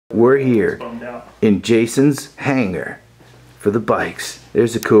We're here in Jason's hangar for the bikes.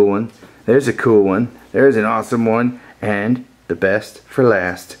 There's a cool one. There's a cool one. There's an awesome one. And the best for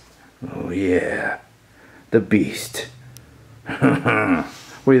last. Oh yeah. The beast. What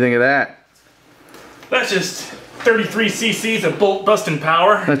do you think of that? That's just 33 cc's of bolt busting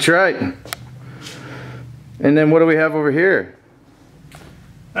power. That's right. And then what do we have over here?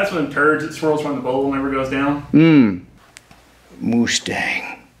 That's one of them turds that swirls around the bowl and never goes down.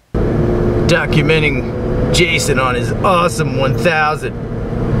 Mustang. Documenting Jason on his awesome 1000.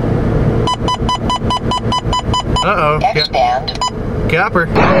 Uh-oh. Expand. Copper.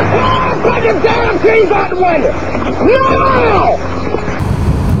 Put the damn thing out the window! No!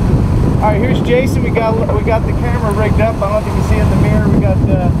 Alright, here's Jason. We got the camera rigged up. I don't know if you can see in the mirror. We got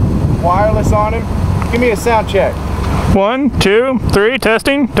the wireless on him. Give me a sound check. 1, 2, 3,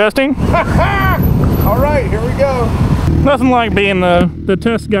 testing. Alright, here we go. Nothing like being the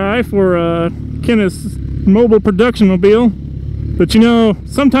test guy for Kenneth's mobile production mobile. But you know,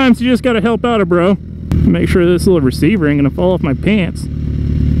 sometimes you just gotta help out a bro. Make sure this little receiver ain't gonna fall off my pants.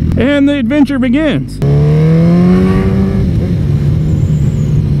 And the adventure begins.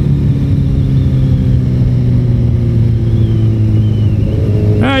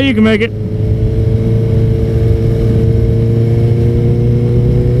 Ah, you can make it.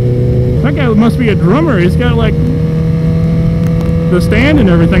 That guy must be a drummer. He's got like the stand and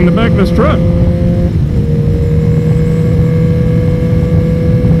everything in the back of his truck.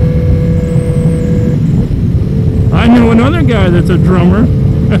 I know another guy that's a drummer.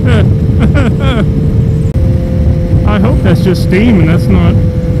 I hope that's just steam and that's not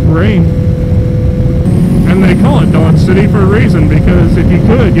rain. And they call it Dodge City for a reason, because if you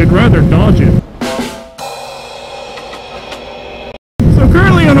could, you'd rather dodge it. So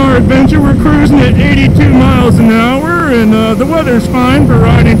currently on our adventure, we're cruising at 82 miles an hour, and the weather's fine for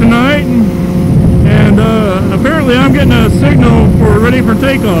riding tonight. And apparently I'm getting a signal for ready for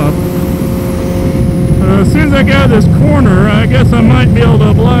takeoff. As soon as I get out of this corner, I guess I might be able to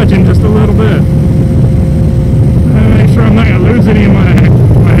oblige him just a little bit. Make sure I'm not going to lose any of my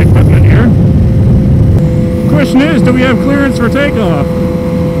equipment here. Question is, do we have clearance for takeoff?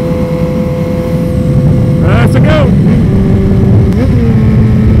 That's a go.